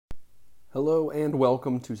Hello and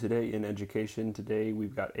welcome to Today in Education. Today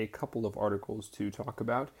we've got a couple of articles to talk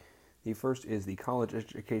about. The first is the college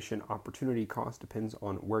education opportunity cost depends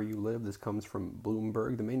on where you live. This comes from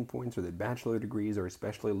Bloomberg. The main points are that bachelor degrees are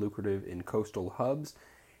especially lucrative in coastal hubs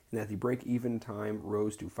and that the break-even time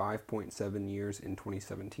rose to 5.7 years in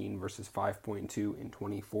 2017 versus 5.2 in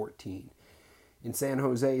 2014. In San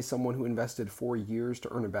Jose, someone who invested 4 years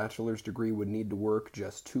to earn a bachelor's degree would need to work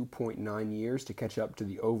just 2.9 years to catch up to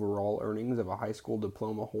the overall earnings of a high school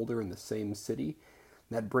diploma holder in the same city.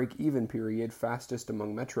 That break-even period, fastest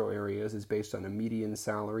among metro areas, is based on a median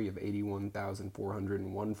salary of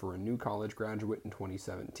 $81,401 for a new college graduate in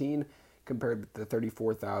 2017, compared with the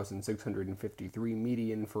 $34,653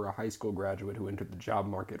 median for a high school graduate who entered the job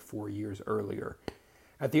market 4 years earlier.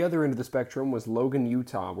 At the other end of the spectrum was Logan,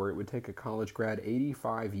 Utah, where it would take a college grad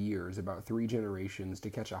 85 years, about 3 generations,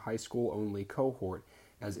 to catch a high school-only cohort,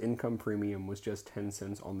 as income premium was just 10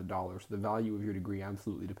 cents on the dollar. So the value of your degree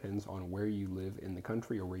absolutely depends on where you live in the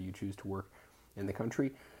country or where you choose to work in the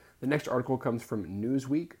country. The next article comes from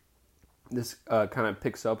Newsweek. This kind of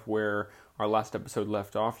picks up where our last episode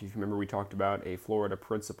left off. If you remember, we talked about a Florida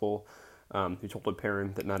principal who told a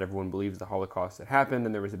parent that not everyone believes the Holocaust had happened,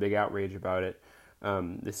 and there was a big outrage about it.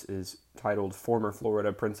 This is titled, "Former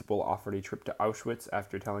Florida Principal Offered a Trip to Auschwitz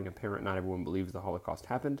After Telling a Parent Not Everyone Believes the Holocaust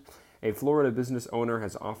Happened." A Florida business owner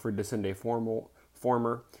has offered to send a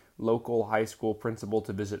former local high school principal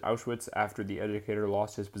to visit Auschwitz after the educator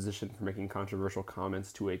lost his position for making controversial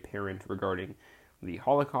comments to a parent regarding the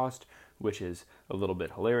Holocaust, which is a little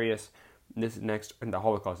bit hilarious. And the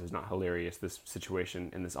Holocaust is not hilarious. This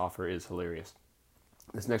situation and this offer is hilarious.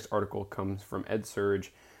 This next article comes from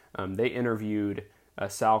EdSurge. They interviewed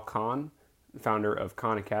Sal Khan, founder of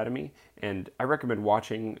Khan Academy, and I recommend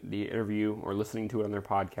watching the interview or listening to it on their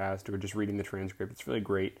podcast or just reading the transcript. It's really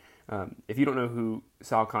great. If you don't know who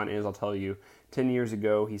Sal Khan is, I'll tell you. 10 years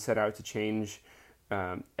ago, he set out to change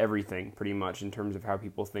everything pretty much in terms of how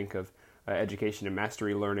people think of education and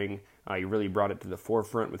mastery learning. He really brought it to the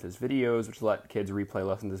forefront with his videos, which let kids replay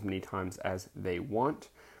lessons as many times as they want.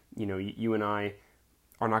 You know, you and I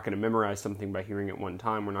are not going to memorize something by hearing it one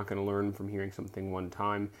time. We're not going to learn from hearing something one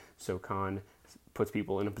time. So Khan puts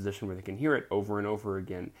people in a position where they can hear it over and over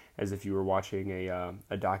again, as if you were watching a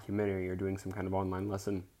documentary or doing some kind of online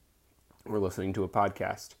lesson or listening to a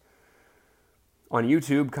podcast. On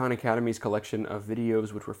YouTube, Khan Academy's collection of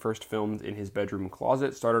videos, which were first filmed in his bedroom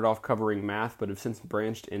closet, started off covering math, but have since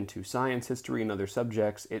branched into science, history, and other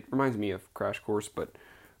subjects. It reminds me of Crash Course, but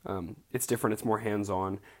it's different. It's more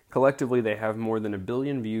hands-on. Collectively, they have more than 1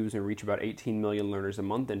 billion views and reach about 18 million learners a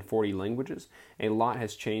month in 40 languages. A lot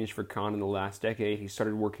has changed for Khan in the last decade. He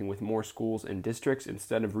started working with more schools and districts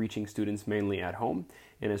instead of reaching students mainly at home,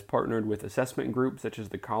 and has partnered with assessment groups such as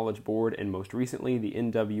the College Board and most recently the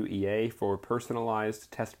NWEA for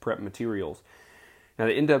personalized test prep materials. Now,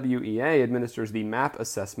 the NWEA administers the MAP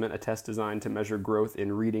assessment, a test designed to measure growth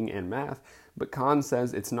in reading and math, but Khan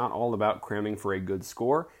says it's not all about cramming for a good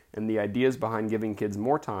score, and the ideas behind giving kids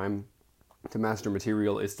more time to master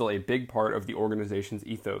material is still a big part of the organization's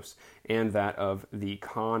ethos, and that of the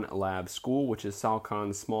Khan Lab School, which is Sal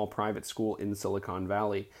Khan's small private school in Silicon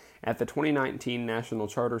Valley. At the 2019 National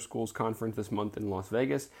Charter Schools Conference this month in Las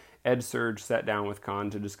Vegas, EdSurge sat down with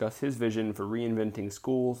Khan to discuss his vision for reinventing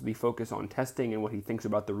schools, the focus on testing, and what he thinks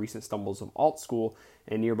about the recent stumbles of AltSchool,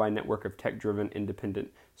 a nearby network of tech-driven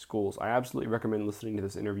independent schools. I absolutely recommend listening to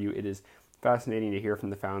this interview. It is fascinating to hear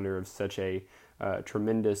from the founder of such a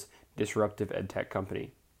tremendous disruptive edtech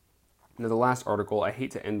company. Now, the last article, I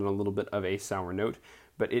hate to end on a little bit of a sour note,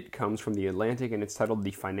 but it comes from The Atlantic, and it's titled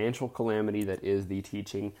 "The Financial Calamity That Is the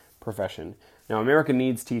Teaching Profession." Now, America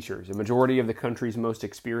needs teachers. A majority of the country's most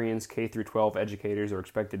experienced K-12 educators are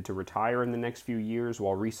expected to retire in the next few years,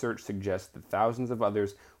 while research suggests that thousands of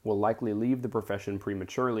others will likely leave the profession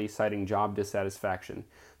prematurely, citing job dissatisfaction.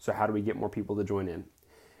 So how do we get more people to join in?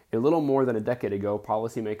 A little more than a decade ago,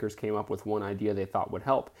 policymakers came up with one idea they thought would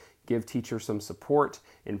help: give teachers some support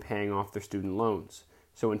in paying off their student loans.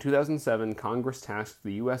 So in 2007, Congress tasked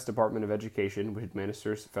the U.S. Department of Education, which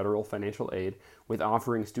administers federal financial aid, with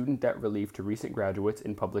offering student debt relief to recent graduates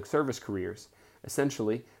in public service careers.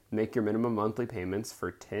 Essentially, make your minimum monthly payments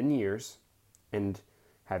for 10 years and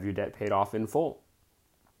have your debt paid off in full.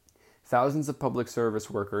 Thousands of public service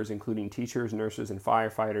workers, including teachers, nurses, and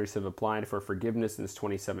firefighters, have applied for forgiveness since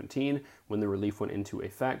 2017, when the relief went into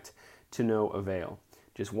effect, to no avail.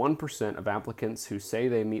 Just 1% of applicants who say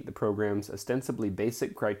they meet the program's ostensibly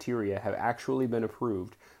basic criteria have actually been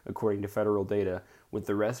approved, according to federal data, with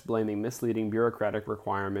the rest blaming misleading bureaucratic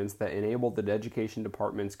requirements that enable the education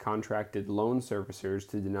department's contracted loan servicers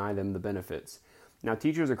to deny them the benefits. Now,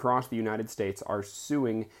 teachers across the United States are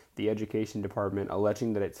suing the Education Department,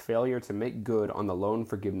 alleging that its failure to make good on the loan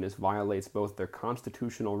forgiveness violates both their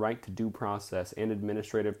constitutional right to due process and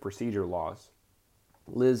administrative procedure laws.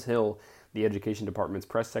 Liz Hill, the Education Department's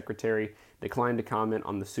press secretary, declined to comment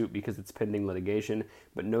on the suit because it's pending litigation,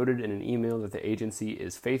 but noted in an email that the agency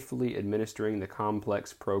is faithfully administering the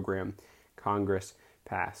complex program Congress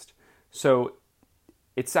passed. So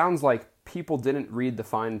it sounds like people didn't read the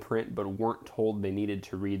fine print but weren't told they needed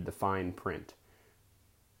to read the fine print,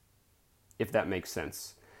 if that makes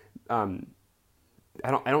sense. I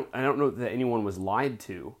don't know that anyone was lied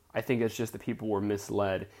to. I think it's just that people were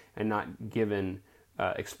misled and not given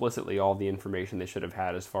explicitly all the information they should have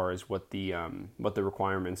had as far as what the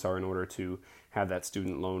requirements are in order to have that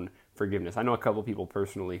student loan forgiveness. I know a couple people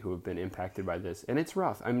personally who have been impacted by this, and it's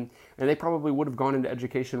rough. And they probably would have gone into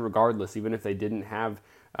education regardless, even if they didn't have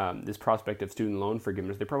this prospect of student loan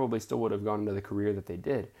forgiveness. They probably still would have gone into the career that they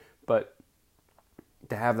did. But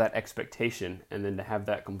to have that expectation and then to have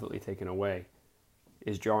that completely taken away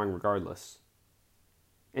is jarring regardless.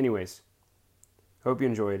 Anyways, hope you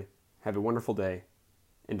enjoyed. Have a wonderful day.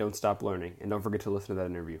 And don't stop learning. And don't forget to listen to that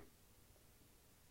interview.